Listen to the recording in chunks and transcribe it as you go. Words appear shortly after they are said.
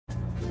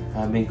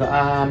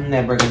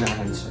Never gonna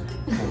answer.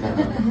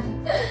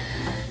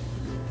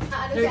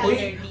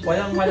 Uy,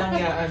 walang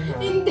yaan ha.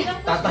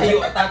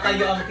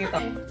 Tatayo ang kita.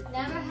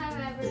 Never have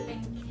ever been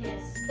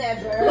kissed.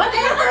 Never.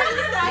 Whatever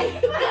is right.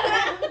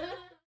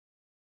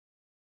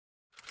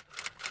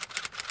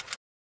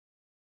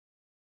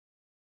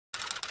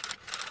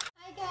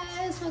 Hi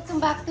guys, welcome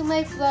back to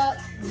my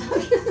vlog.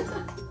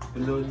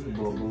 Hello,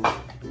 Bobo.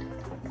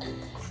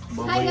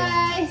 Hi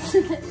guys.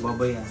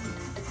 Bobo yan.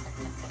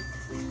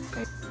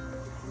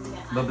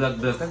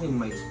 Bablog-vlog ka, hindi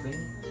mo ma-explain.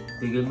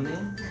 Tigil mo na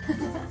yan.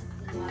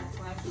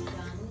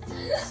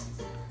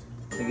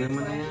 Tigil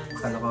mo na yan.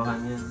 Kalokohan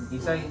yan.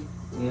 Isay,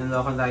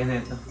 ninalokan tayo na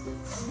ito.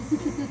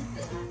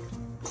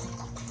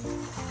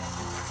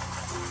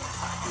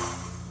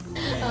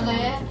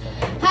 Okay.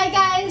 Hi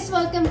guys,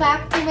 welcome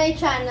back to my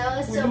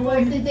channel. So for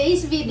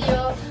today's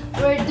video,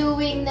 we're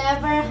doing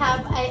Never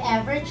Have I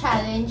Ever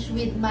Challenge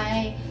with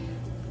my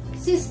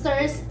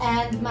sisters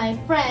and my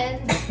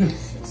friends.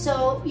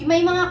 So,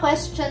 may mga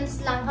questions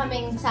lang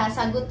kaming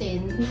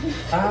sasagutin.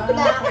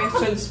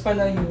 Questions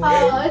pala yun.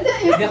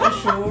 Hindi ako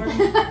sure.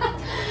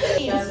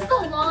 This is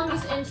the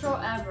longest intro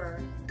ever.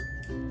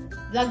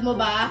 Vlog mo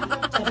ba?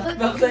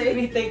 Bakit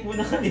i-retake mo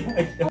na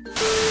kanina?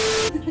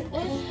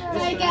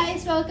 Hi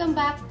guys, welcome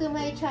back to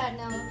my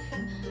channel.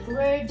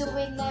 We're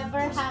doing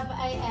Never Have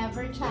I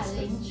Ever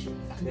Challenge.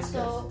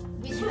 So,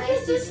 with my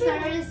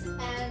sisters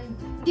and...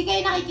 Di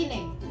kayo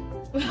nakikinig.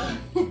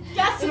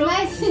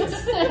 My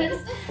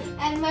sisters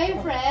and my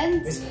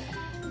friends,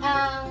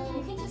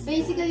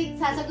 basically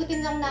sasagutin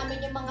lang namin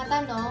yung mga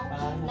tanong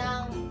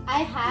ng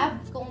I have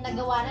kung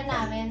nagawa na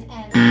namin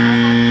and I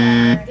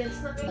have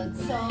never.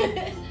 So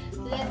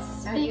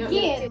let's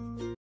begin.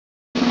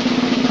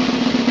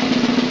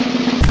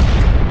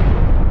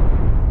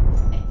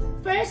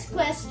 First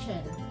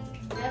question.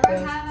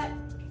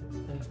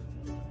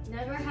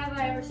 Never have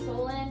I ever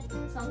stolen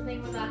something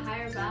with a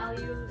higher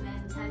value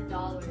than $10.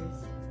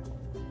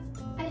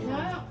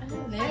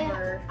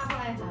 Never.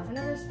 I have.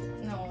 Never.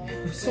 No.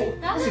 So,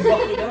 si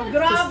Bakit lang.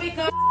 Grabe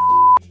ka.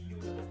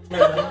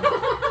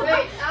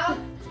 Wait, I'll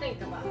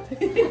think about it.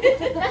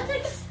 That's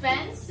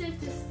expensive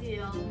to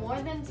steal. More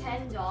than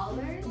 $10?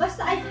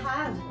 Basta I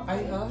have.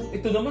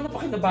 Ito naman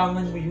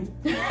napakinabangan mo yun.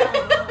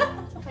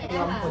 Okay,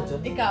 I have.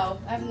 Ikaw,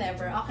 I've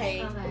never.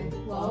 Okay.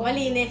 Wow.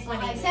 Malinis,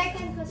 malinis.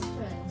 Second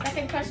question.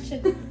 Second question.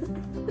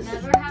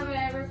 Never have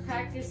I ever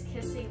practiced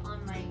kissing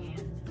on my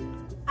hand.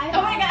 Oh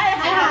my God,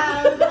 I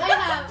have.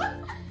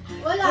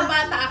 Wala.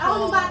 Mabata ako.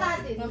 Ako mabata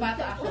din.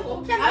 Mabata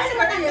ako. Siyempre,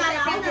 matanda na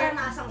ako,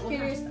 naranasan ko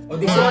na. O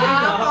di sorry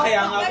na,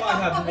 kaya nga po I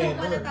have never.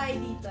 Wala tayo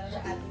dito.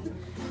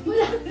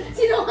 Wala.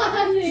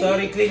 Sinungaling.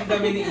 Sorry, click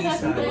kami ni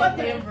Isa.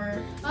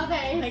 Whatever.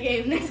 Okay. Okay,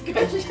 next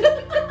question.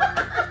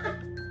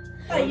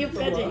 Ayup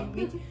ka,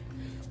 Jaimie.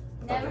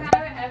 Never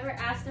have I ever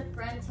asked a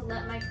friend to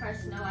let my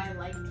crush know I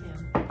liked him.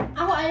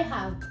 Ako, I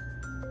have.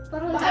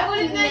 Pero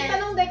ulit nga yung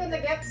tanong, dahil ko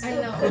nag-gets. I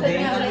know.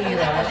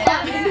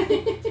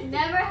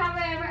 Never have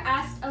I ever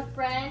asked a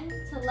friend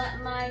to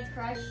let my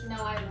crush know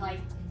I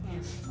liked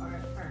him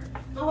or her.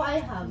 Oh, I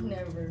have.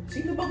 Never.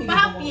 Sino bang hindi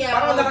Papi,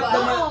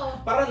 mo?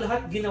 Parang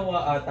lahat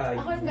ginawa ata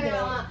yun. Ako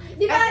kaya nga.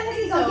 Di ba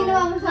kasi ikaw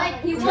ginawa mo sa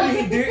akin? You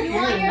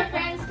want your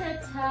friends to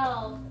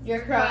tell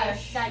your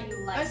crush that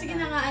you like them. Sige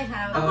na nga, I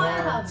have. Ako, I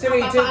have. Si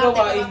Rachel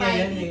gawain niya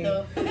yan eh.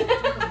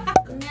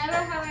 Never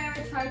have I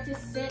ever tried to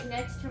sit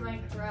next to my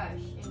crush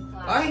in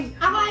class. Ay!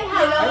 Ako, I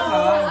have.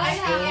 I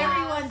think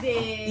everyone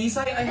did.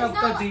 Isa, I have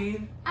ka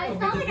din. I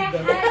felt like I had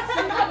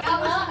to. I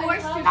was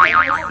forced to be in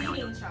the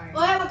seating chart.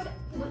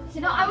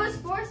 No, I was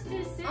forced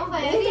to sit.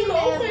 Okay,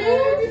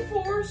 Okay,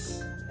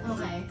 force.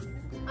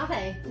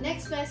 Okay,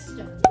 next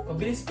question.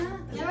 Mabilis na.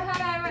 Never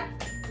have I ever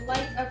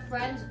liked a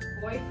friend's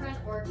boyfriend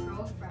or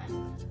girlfriend.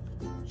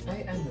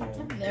 Ay, ano?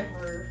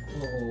 Never.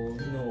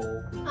 No.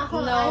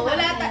 Ako, no,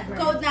 wala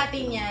code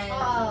natin yan.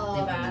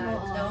 Diba?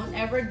 Oo. Don't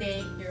ever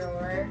date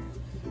your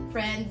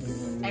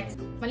friends, ex.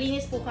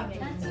 Malinis po kami.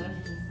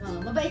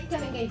 Mabait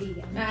kami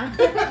kaibigan.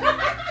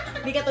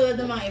 Hindi ka tulad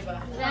ng mga iba.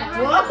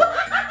 Never.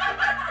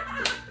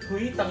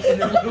 Huy, tangin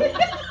na mo.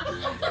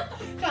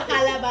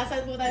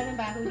 Kakalabasan po tayo ng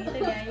baho dito,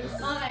 guys.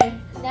 Okay.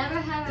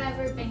 Never have I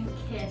ever been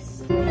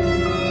kissed.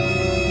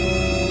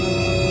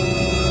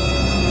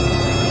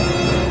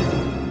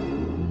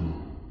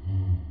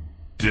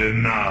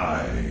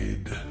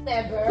 Denied.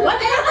 Never.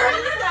 Whatever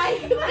is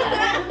right.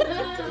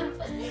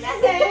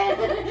 Kasi,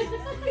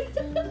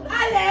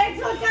 Alex,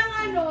 huwag kang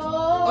ano.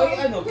 Oy,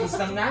 ano, kiss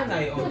ng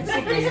nanay. O, di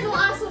sige. Kasi nung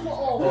aso mo,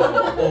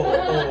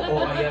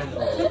 Ayan,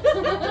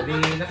 Di,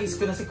 nakiss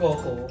ko na si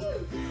Coco.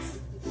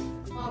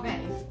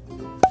 Okay.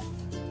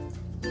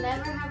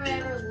 Never have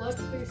I ever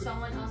looked through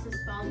someone else's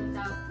phone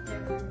without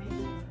their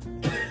permission.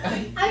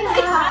 I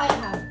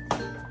have.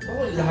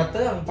 Oo, lahat na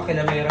lang.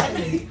 Pakilamera ko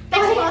eh.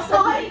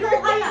 Sorry ko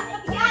kaya.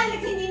 Si Alex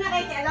hindi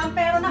nakikialam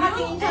pero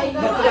nakatingin siya.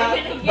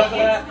 Baka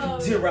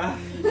giraffe.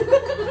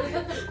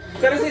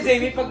 Pero si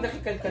Jaimie, pag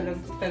nakikal ka ng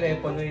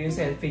telepono, yung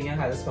selfie niya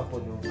halos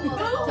mapuno.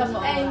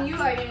 And you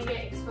are gonna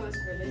get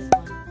exposed for this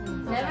one.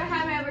 Never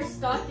have I ever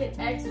stalked an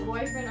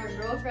ex-boyfriend or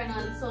girlfriend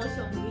on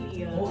social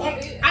media.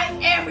 I'm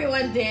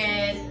everyone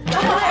did.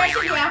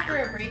 Especially after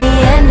a break.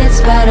 And it's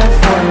better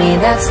for me.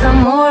 That's the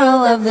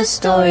moral of the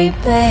story,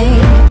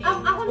 babe.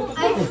 Ako nung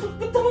ay... I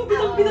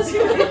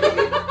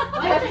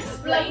have to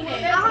explain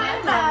it. Ako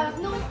have,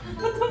 nung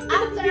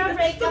after a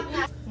breakup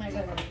na... Oh my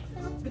God.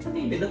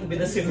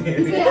 Bilang si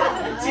Mary.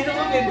 Sino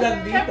mo may vlog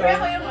dito? Siyempre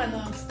ako yung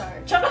star.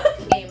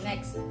 Game,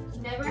 next.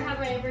 Never have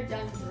I ever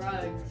done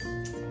drugs.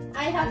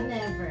 I have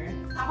never.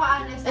 Ako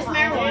honest. Is ako,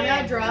 marijuana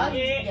a never. drug?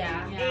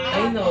 Yeah.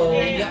 I know,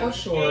 hindi ako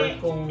sure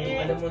kung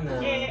alam mo na.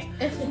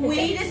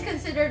 Weed is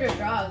considered a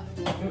drug.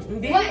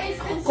 Hindi. What is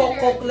considered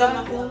Kokok lang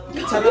ako.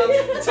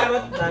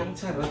 Charot lang,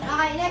 charot.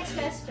 Okay, next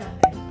question.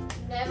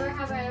 Never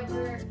have I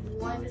ever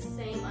worn the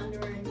same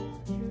underwear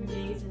 2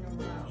 days in a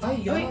row.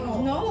 Ay, Wait, yo.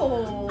 no.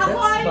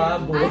 That's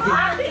baboy.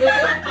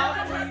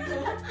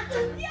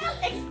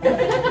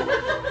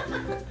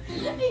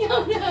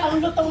 Ang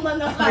lutong na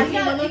naman.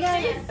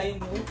 I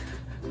know.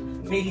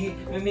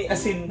 May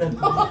asin na.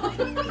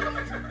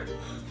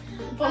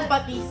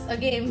 Pampatis. A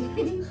game.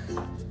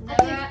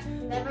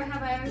 Never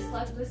have I ever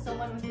slept with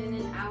someone within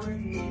an hour of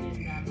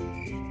meeting them.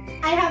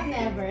 I have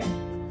never.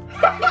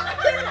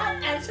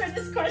 Answer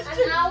this An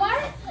question. hour?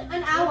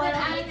 An hour.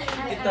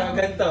 Ito,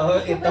 ganito.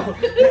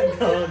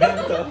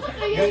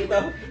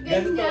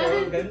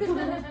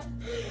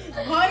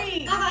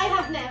 Hoy! Ako, I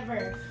have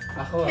never.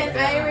 Ako. Can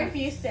I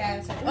refuse to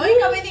answer? Oy,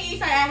 kami ni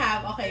Isa, I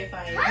have. Okay,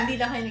 fine. Hindi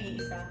lang kayo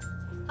nag-iisa.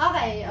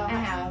 Okay, I okay.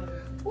 have.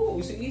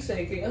 Oo, si Isa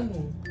kay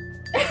ano?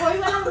 Hoy,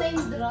 walang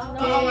name drop.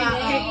 Oo nga.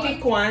 Kay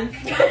Kwan.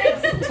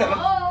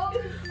 Oh!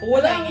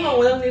 Walang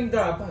name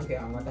drop.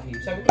 Kaya ang matahib.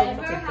 Sabi ko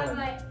Never kay have Kwan.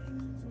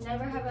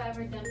 never have I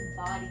ever done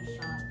body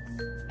shots.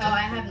 Oh,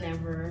 I have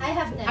never. I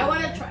have never. I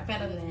wanna try,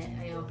 pero ne.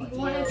 Ayoko. You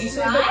wanna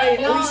Isa try? ba ay?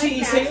 No, Uy, si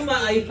it's Isa yung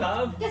ma-I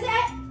have. Kasi,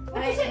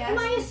 yes.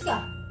 umayos ka.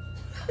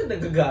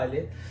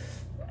 Nagagalit.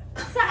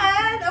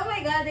 Saan? Oh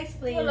my God,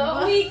 explain.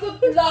 Wala,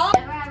 umikot lang.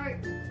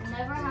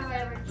 Never have I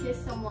ever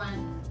kissed someone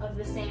of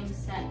the same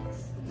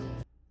sex.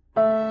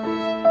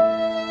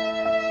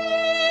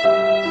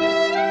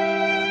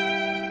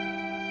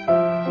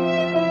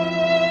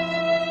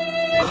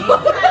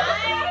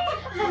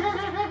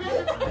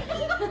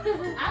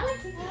 Alex?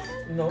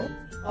 No?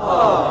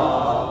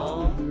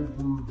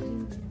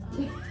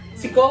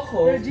 Si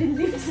Coco. Virgin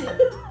lips.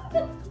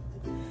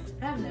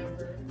 I have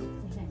never.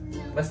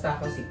 Basta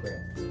ako secret.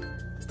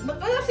 Ba't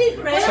walang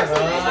secret?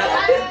 Charot.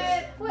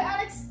 Wait,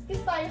 Alex,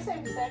 kiss tayo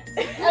same sex.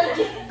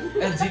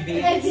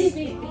 LGBT.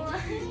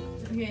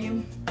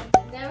 Game.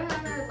 Never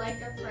have I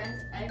liked a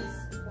friend's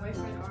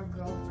ex-boyfriend or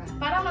girlfriend.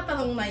 Parang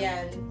matanong na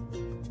yan.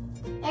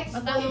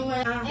 Matanong na.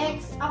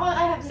 Ako,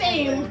 I have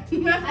Same.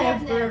 never. I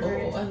have never.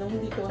 Oo, ano,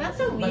 hindi ko. That's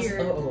so weird.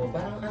 Basta, oo,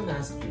 parang ang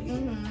nasty.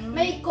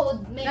 May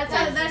code. May That's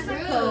code. a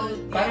code.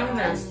 Parang Yeah,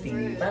 nasty.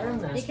 rude. Parang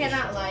nasty. You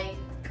cannot like.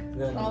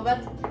 Ganun. Oh, but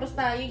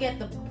basta you get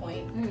the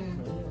point.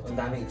 Ang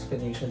daming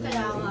explanation.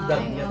 Kaya nga,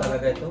 Dam niya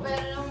talaga ito.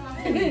 Pero,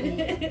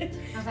 okay.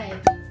 Never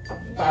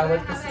Bawat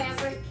have kasi. I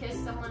ever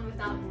kissed someone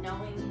without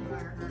knowing him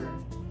or her.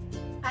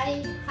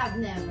 I have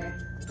never.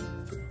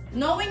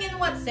 Knowing in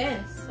what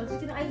sense? I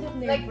have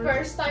never. Like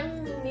first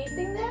time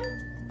meeting them?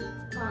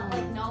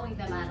 Like knowing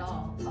them at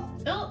all.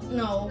 Oh,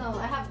 no. No,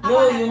 I have. No, ako,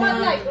 I yung have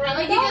mga-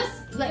 Like you just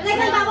Like,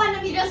 halimbawa, you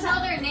nandito just sa... know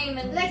their name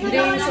and Like, Hindi,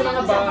 halimbawa, sa mga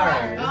nandito sa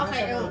bar.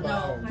 Okay, Sa oh, mga no. bar.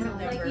 I have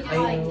Like, never. you I I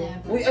know.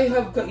 never. Uy, I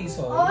have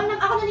ka-iso. Oo,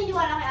 ako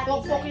naniniwala kay Ate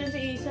Pokpok Isay. yun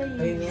si Isa.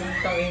 Ay, no,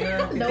 tangina.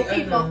 Low-key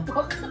Titian na.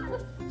 pokpok.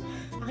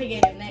 Okay,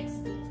 game. Next.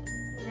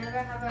 never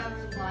have I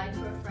ever lied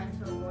to a friend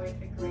to avoid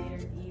a greater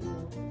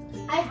evil.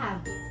 I have.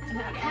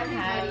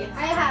 Everybody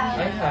I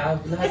have. I have.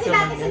 Lahat Kasi naman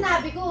dati yan.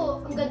 sinabi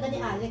ko, ang ganda ni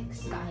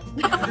Alex kahit.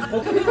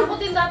 Ako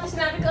din dati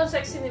sinabi ko ang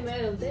sexy ni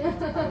Mel.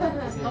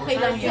 Okay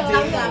lang yun.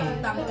 Ay,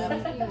 Tanggap.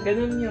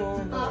 Ganun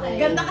yun. Okay.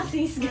 Ganda ka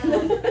sis.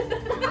 Ganun.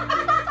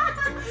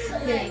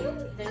 Okay.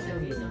 There's a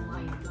reason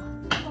why you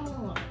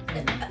lied.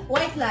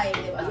 White lie,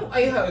 di ba? Ano,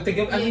 I have.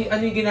 Tignan,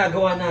 ano yung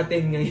ginagawa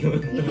natin ngayon?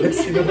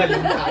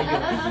 Sinungaling tayo.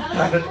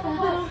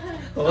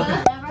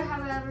 Never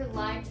have I ever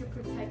lied to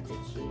protect a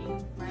cheating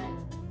friend.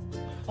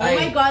 Oh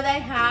my God, I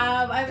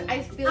have. I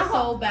feel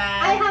so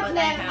bad. I have but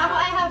never. Ako,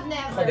 I have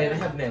never. Ako din, I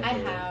have never. I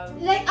have.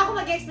 Like, ako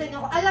mag-explain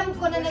ako. Alam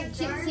ko na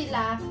nag-cheat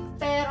sila,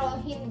 pero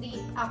hindi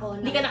ako.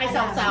 Hindi ka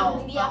nakisawsaw.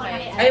 Hindi ako Okay.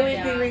 nakialam. Ay,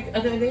 wait.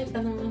 Ano ulit?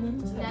 Ano?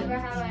 Never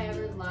have I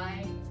ever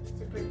lied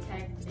to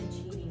protect a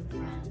cheating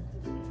friend.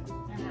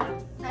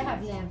 I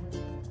have never.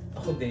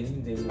 Ako din,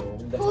 hindi mo.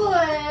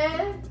 Uy!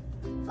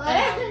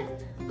 Uy!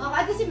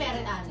 Okay, ito si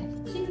Merit Alex.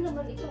 Sino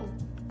naman ikaw?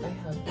 I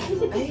have.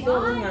 Ay, oo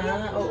nga.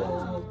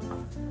 Oo.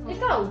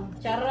 Ikaw?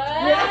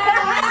 Charay!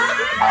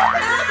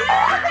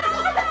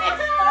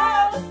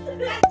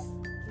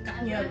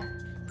 Yun.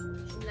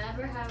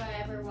 Never have I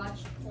ever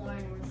watched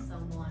porn with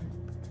someone.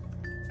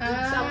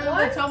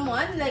 With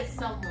someone? Like,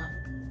 Someone.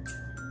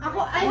 Ako,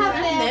 I have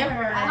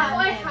never. I have Ako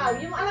ay never. how.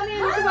 Yung alam mo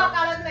yung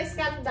kumakalat na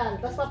scandal,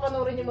 tapos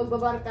papanoorin yung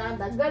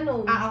magbabarkada.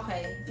 Ganun.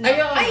 okay.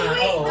 Ayun Ay, nga,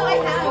 wait. oo. No, I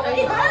have. Oo.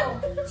 I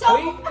have. So,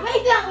 Uy.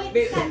 wait lang, wait,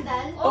 Wait.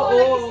 scandal. Oo, Oo.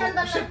 nag-scandal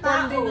ng Siya tao.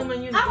 porn din naman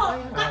yun. Ako, I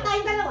have.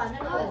 tayong dalawa,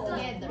 nanood Oh,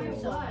 together.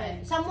 So, why?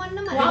 someone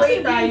naman. Di ba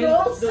yung tayo?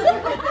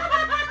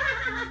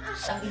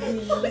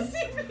 Hindi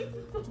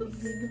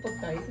pag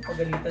tayo sa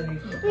pagalitan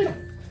nito.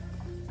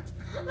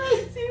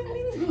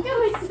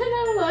 Kaway sa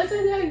naman,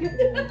 talaga.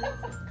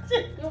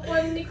 Yung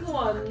kwan ni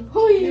Kwan.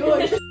 Hoy! Yun!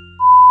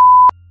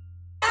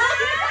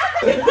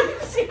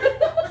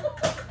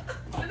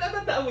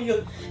 Natatanda mo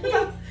yun.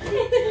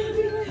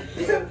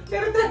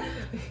 Pero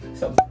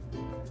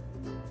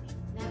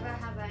Never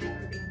have I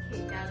ever been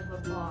kicked out of a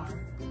bar.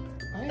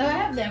 I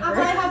have never. Ako,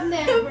 I have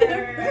never.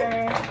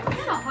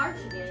 It's not hard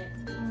to get.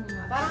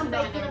 Parang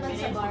bait naman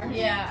sa bar.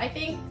 Yeah, I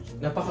think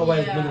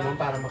napaka-wild mo Yeah. naman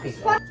para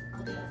makita.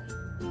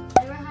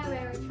 Never have I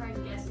ever tried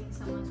guessing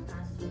someone's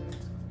password.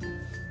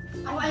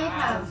 Ako, I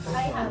have.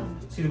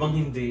 Sino bang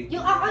hindi?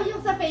 Yung ako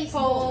yung sa Facebook.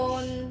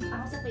 phone.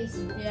 Ako sa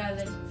Facebook. Yeah,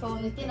 like phone.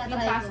 Yung Yung tinatry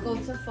ko.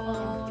 passcode sa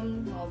phone.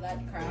 All that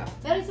crap.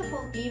 Pero sa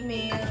phone.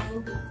 Email.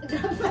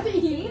 Grabe pa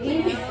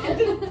email.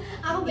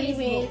 Ako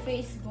Email,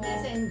 Facebook. Facebook.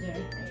 Messenger.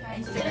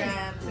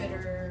 Instagram,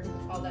 Twitter,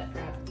 all that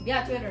crap.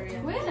 Yeah, Twitter,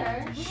 yeah. Twitter?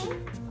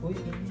 Uy,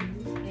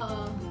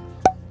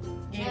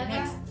 Okay, Never,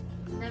 next.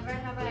 never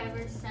have I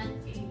ever sent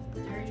a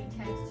dirty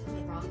text to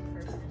the wrong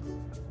person.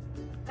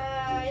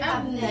 I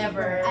have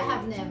never. I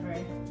have never.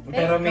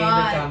 pero may God.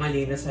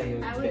 nagkamali na sa'yo.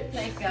 I would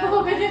Like,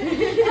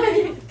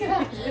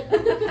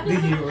 Do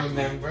you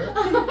remember?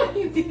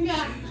 Hindi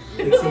nga.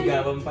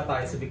 Nagsigawan pa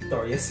tayo sa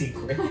Victoria's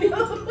Secret.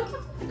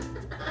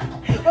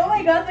 oh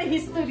my God, my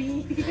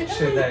history.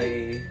 Should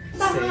I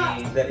say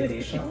the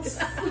initials?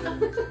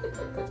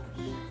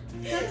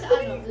 That's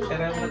ano.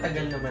 Pero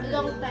matagal naman yun.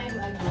 Long time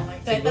ago.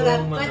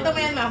 Kwento mo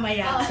yan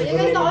mamaya.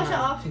 Ikwento ko siya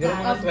off Siguro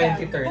mga cam.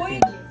 2013.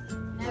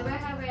 Never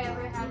have I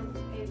ever had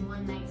a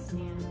one-night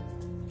stand.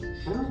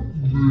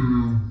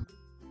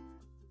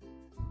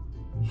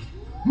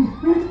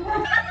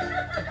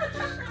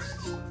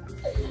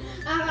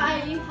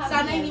 I have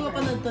Sana hindi never.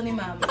 mapanood to ni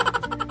Mama.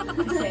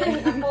 Kasi,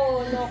 Ako,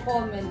 no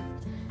comment.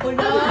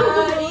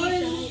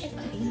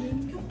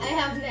 I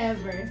have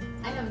never.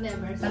 I have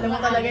never. So, alam mo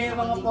talaga yung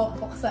mga dito.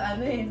 pokpok sa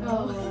ano eh, no?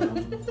 Oo.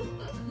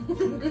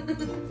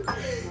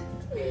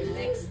 Okay,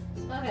 next.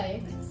 Okay.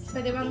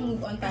 Pwede bang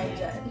move on tayo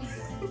dyan?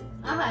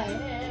 Okay.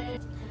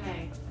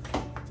 Okay.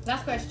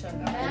 Last question.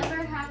 Okay.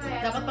 Never have I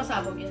ever. Dapat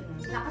pasabog yan.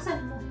 Nakasan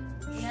mo.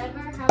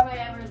 Never have I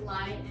ever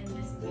lied in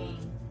this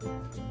game.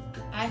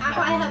 I Ako,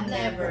 I have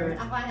never.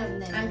 Ako, I have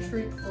never. I'm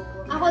truthful.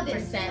 Ako din.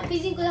 100%.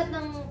 Feeling ko lahat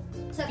ng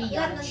lahat ng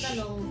Biatch.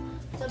 tanong.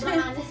 Sobrang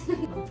honest.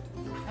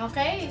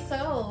 Okay, so,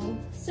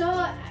 So,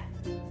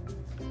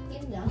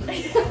 yun lang.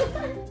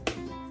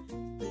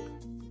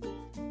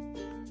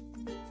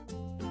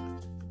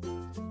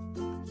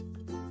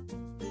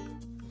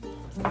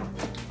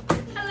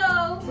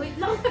 Hello. wait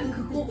lang,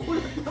 nag-google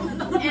naman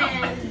ako.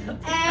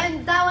 And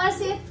that was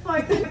it for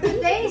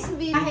today's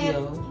video.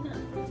 Video.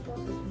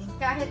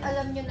 Kahit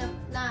alam nyo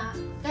na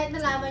kahit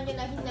nalaman nyo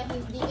na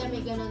hindi kami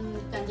ganun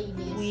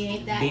kalinis. We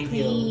ain't that Video.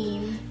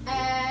 clean.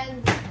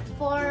 And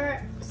for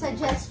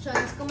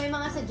suggestions, kung may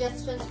mga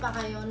suggestions pa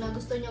kayo na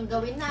gusto nyo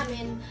gawin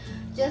namin,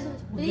 just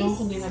Huwag niyo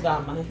akong please,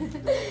 ginadamay.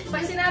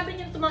 Pag sinabi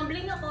niyo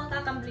tumambling ako,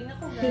 tatambling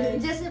ako,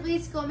 guys. just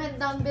please comment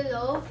down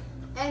below.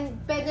 And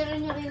pwede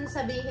rin nyo rin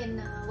sabihin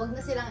na wag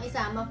na silang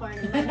isama for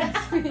the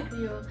next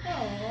video.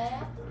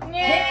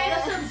 Hit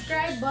the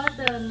subscribe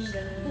button.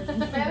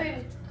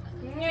 Very,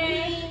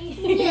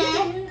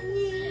 Yeah.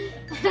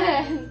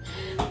 And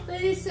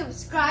please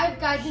subscribe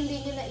kahit hindi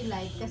nyo na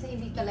i-like kasi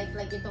hindi ka like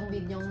itong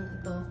video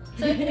ito.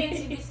 So it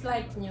means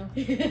i-dislike niyo.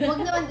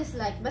 Huwag naman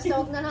dislike. Basta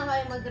huwag na lang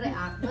kayo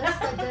mag-react.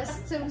 Basta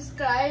just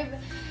subscribe.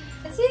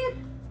 That's it.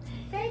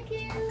 Thank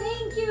you.